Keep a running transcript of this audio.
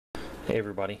Hey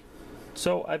everybody.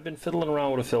 So I've been fiddling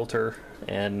around with a filter,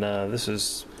 and this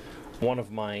is one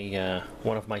of my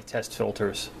test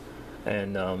filters,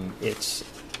 and it's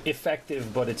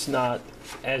effective, but it's not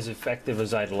as effective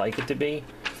as I'd like it to be.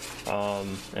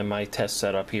 And my test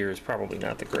setup here is probably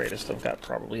not the greatest. I've got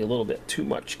probably a little bit too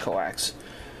much coax,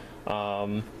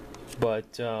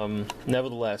 but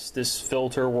nevertheless, this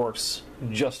filter works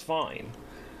just fine.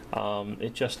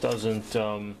 It just doesn't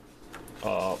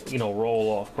roll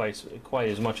off quite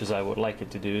as much as I would like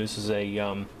it to do. This is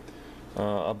a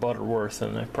Butterworth,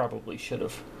 and I probably should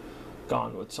have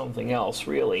gone with something else,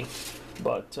 really.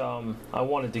 But I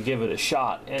wanted to give it a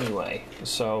shot anyway.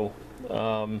 So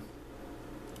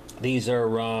these are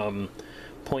 0.4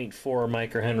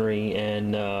 microhenry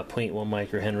and 0.1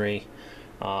 microhenry.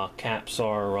 Caps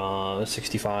are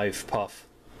 65 puff.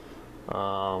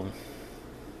 Are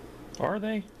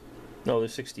they? No, they're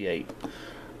 68.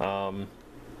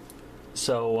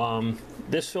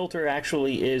 This filter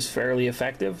actually is fairly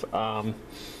effective. The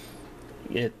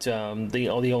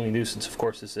only nuisance, of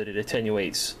course, is that it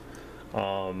attenuates,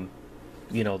 the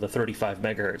 35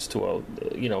 megahertz to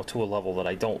a level that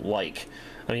I don't like.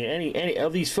 I mean, any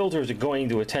of these filters are going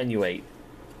to attenuate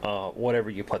whatever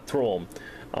you put through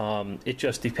them. It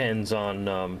just depends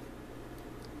on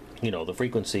the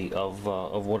frequency of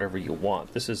whatever you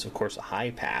want. This is, of course, a high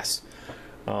pass.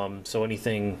 So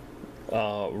anything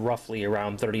roughly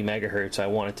around 30 megahertz, I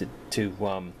wanted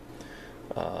to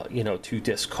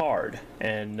discard,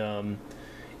 and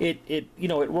it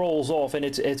rolls off, and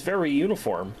it's very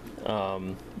uniform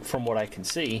from what I can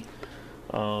see.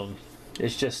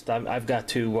 It's just I've got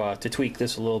to tweak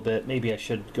this a little bit. Maybe I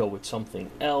should go with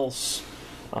something else.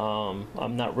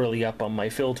 I'm not really up on my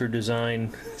filter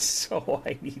design, so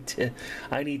I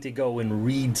need to go and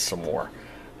read some more.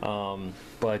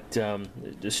 But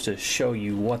just to show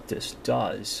you what this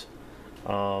does,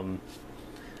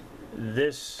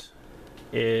 this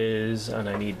is, and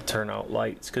I need to turn out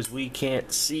lights because we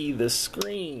can't see the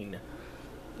screen.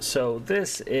 So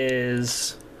this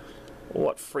is,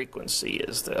 what frequency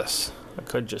is this? I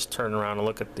could just turn around and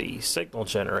look at the signal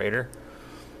generator.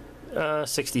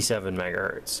 67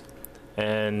 megahertz,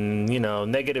 and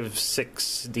negative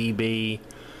 6 dB.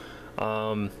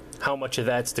 How much of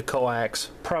that's the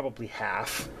coax? Probably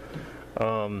half,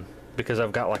 because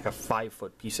I've got like a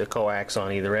 5-foot piece of coax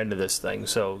on either end of this thing.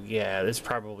 So yeah, it's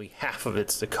probably half of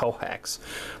it's the coax,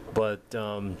 but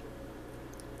and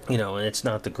it's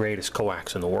not the greatest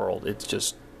coax in the world. It's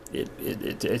just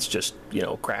it's just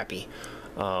crappy.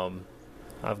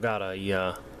 I've got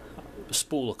a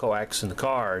spool of coax in the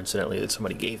car, incidentally, that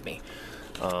somebody gave me,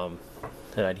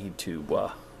 that I need to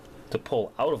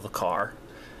pull out of the car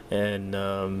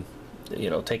and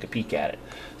take a peek at it.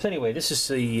 So anyway, this is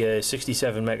the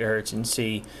 67 megahertz, and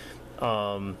see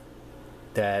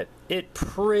that it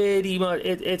pretty much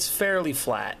it's fairly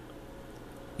flat,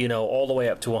 all the way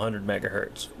up to 100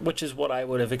 megahertz, which is what I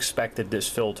would have expected this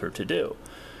filter to do.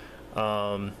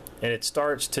 And it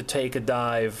starts to take a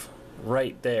dive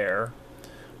right there,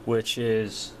 which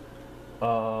is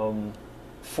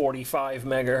 45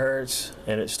 megahertz,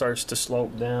 and it starts to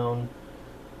slope down.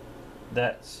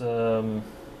 That's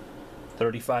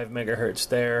 35 megahertz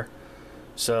there.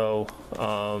 So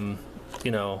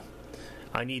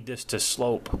I need this to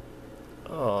slope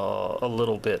a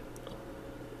little bit.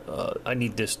 I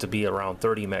need this to be around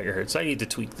 30 megahertz. I need to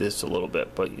tweak this a little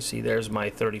bit, but you see there's my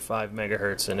 35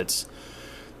 megahertz, and it's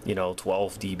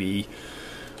 12 dB.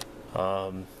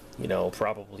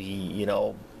 Probably,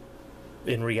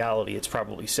 in reality, it's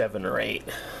probably 7 or 8.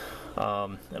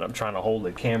 And I'm trying to hold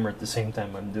the camera at the same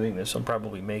time I'm doing this. I'm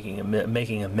probably making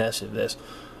a mess of this.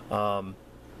 And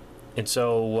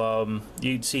so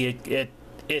you'd see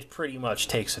it pretty much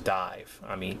takes a dive.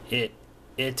 I mean, it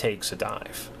takes a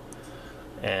dive,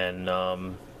 and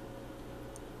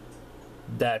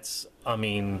that's, I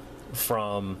mean,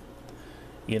 from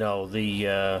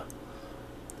the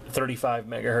 35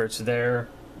 megahertz there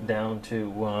down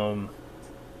to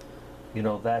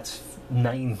that's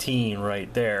 19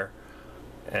 right there.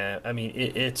 I mean,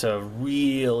 it's a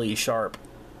really sharp,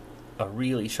 and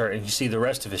you see the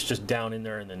rest of it's just down in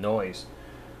there in the noise.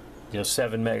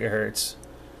 7 megahertz,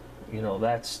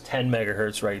 that's 10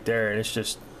 megahertz right there, and it's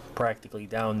just practically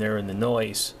down there in the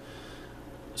noise.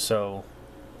 So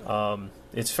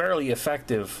it's fairly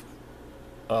effective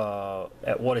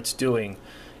at what it's doing.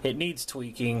 It needs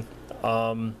tweaking,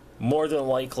 more than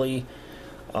likely.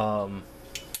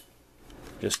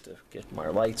 Just to get my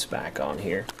lights back on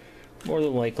here, more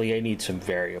than likely I need some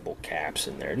variable caps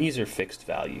in there. These are fixed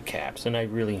value caps, and I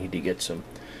really need to get some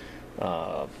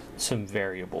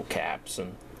variable caps,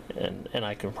 and and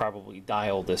I can probably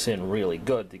dial this in really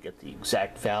good to get the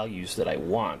exact values that I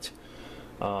want.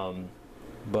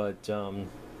 But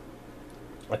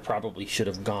I probably should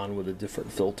have gone with a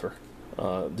different filter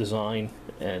design,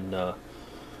 and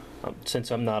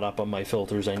since I'm not up on my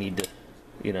filters, I need to,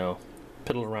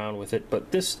 piddle around with it.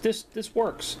 But this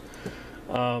works.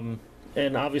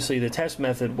 And obviously the test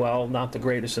method, while not the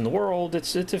greatest in the world,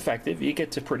 it's effective. You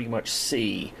get to pretty much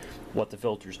see what the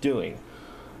filter's doing.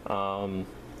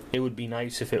 It would be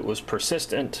nice if it was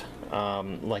persistent,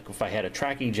 like if I had a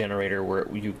tracking generator where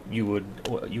you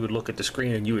would look at the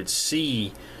screen and you would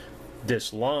see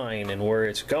this line and where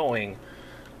it's going.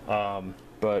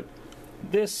 But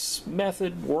this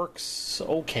method works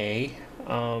okay.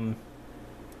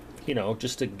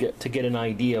 Just to get an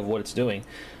idea of what it's doing.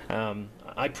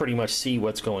 I pretty much see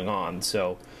what's going on,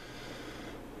 so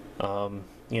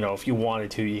if you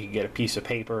wanted to, you could get a piece of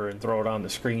paper and throw it on the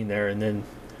screen there, and then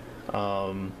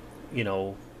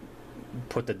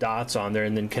put the dots on there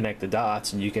and then connect the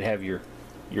dots, and you could have your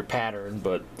pattern,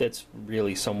 but that's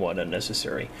really somewhat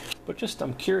unnecessary. But just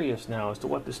I'm curious now as to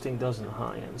what this thing does in the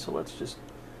high end, so let's just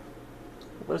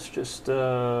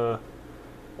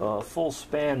full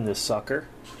span this sucker.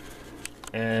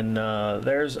 And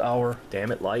there's our,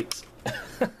 damn it, lights.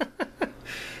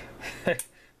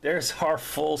 There's our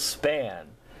full span,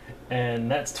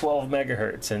 and that's 12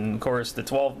 megahertz. And of course, the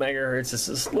 12 megahertz is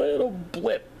this little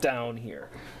blip down here.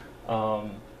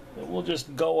 It will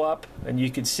just go up, and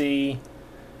you can see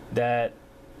that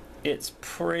it's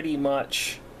pretty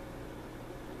much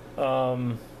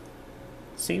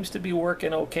seems to be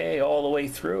working okay all the way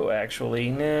through. Actually,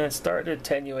 it's starting to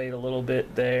attenuate a little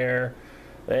bit there.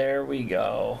 There we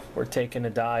go. We're taking a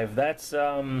dive. That's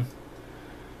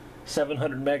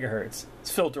 700 megahertz.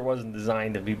 This filter wasn't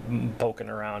designed to be poking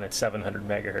around at 700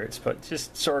 megahertz, but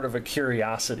just sort of a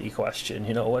curiosity question.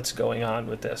 What's going on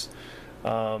with this?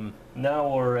 Now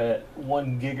we're at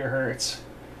 1 gigahertz.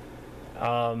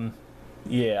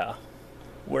 Yeah,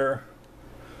 we're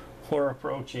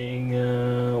approaching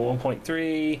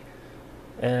 1.3,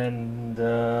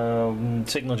 and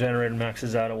signal generator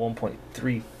maxes out at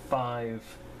 1.35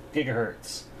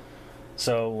 gigahertz.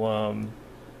 So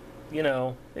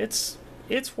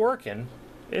it's working.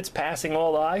 It's passing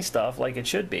all the eye stuff like it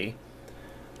should be.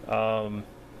 It's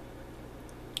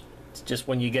just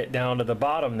when you get down to the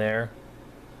bottom there,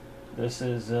 this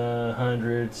is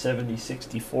 170,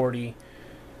 60, 40,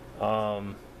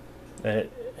 and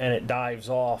it dives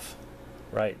off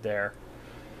right there.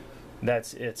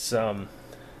 That's its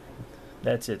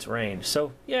range.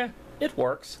 So yeah, it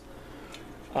works.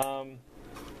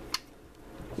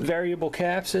 Variable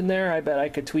caps in there. I bet I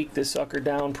could tweak this sucker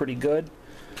down pretty good.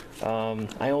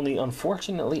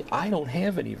 Unfortunately, I don't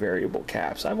have any variable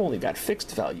caps. I've only got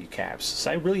fixed value caps,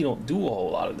 so I really don't do a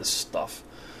whole lot of this stuff.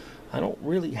 I don't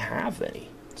really have any.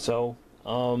 So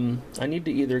I need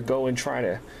to either go and try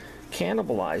to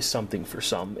cannibalize something for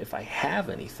some if I have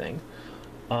anything.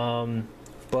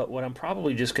 But what I'm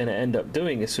probably just going to end up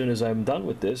doing as soon as I'm done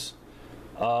with this,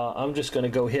 I'm just going to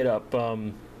go hit up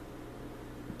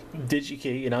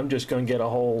DigiKey, and I'm just going to get a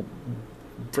whole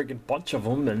friggin' bunch of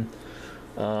them, and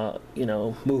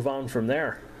move on from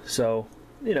there. So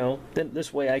then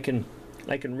this way I can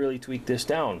really tweak this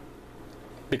down,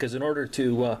 because in order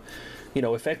to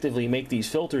effectively make these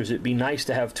filters, it'd be nice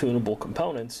to have tunable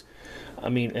components. I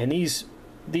mean, and these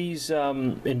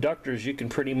inductors, you can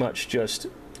pretty much just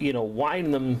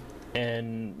wind them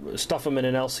and stuff them in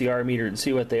an LCR meter and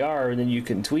see what they are, and then you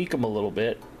can tweak them a little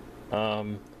bit,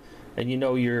 and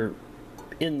you're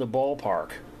in the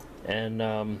ballpark.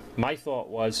 And my thought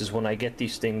is when I get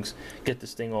this thing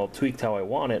all tweaked how I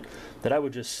want it, that I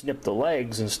would just snip the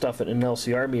legs and stuff it in an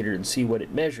LCR meter and see what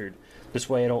it measured. This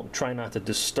way I don't try not to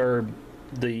disturb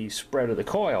the spread of the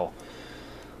coil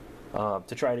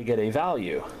to try to get a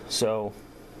value. So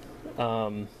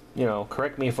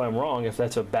correct me if I'm wrong, if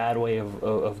that's a bad way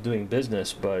of doing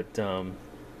business, but the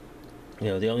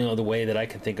only other way that I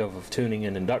can think of tuning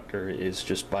an inductor is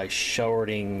just by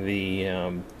shorting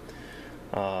the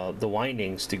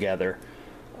windings together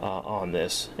on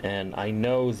this. And I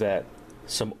know that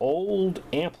some old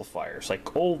amplifiers,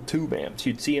 like old tube amps,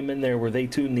 you'd see them in there where they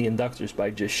tune the inductors by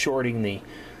just shorting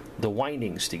the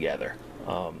windings together,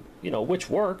 which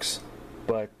works.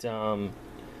 But these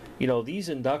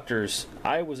inductors,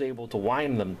 I was able to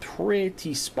wind them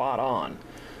pretty spot on,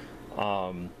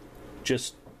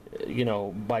 just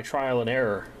by trial and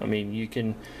error. I mean, you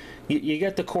get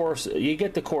the course, you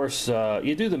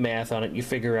do the math on it, you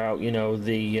figure out,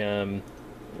 the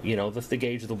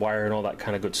gauge of the wire and all that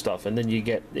kind of good stuff, and then you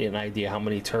get an idea how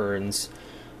many turns,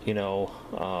 and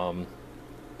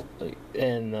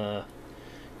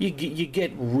you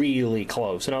get really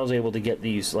close, and I was able to get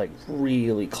these like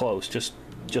really close, just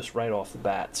right off the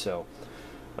bat. So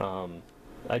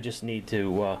I just need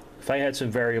to. If I had some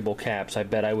variable caps, I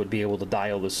bet I would be able to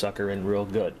dial this sucker in real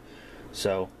good.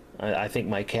 So I think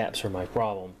my caps are my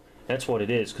problem. That's what it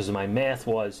is, because my math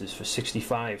is for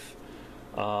 65.5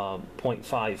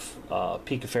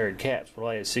 picofarad caps, but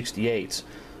I had 68s.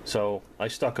 So I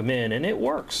stuck them in, and it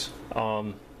works.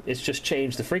 It's just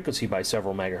changed the frequency by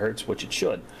several megahertz, which it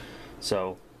should.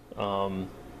 So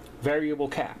variable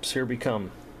caps, here we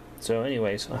come. So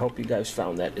anyways, I hope you guys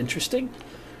found that interesting.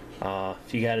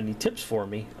 If you got any tips for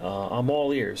me, I'm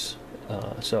all ears.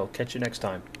 So catch you next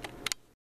time.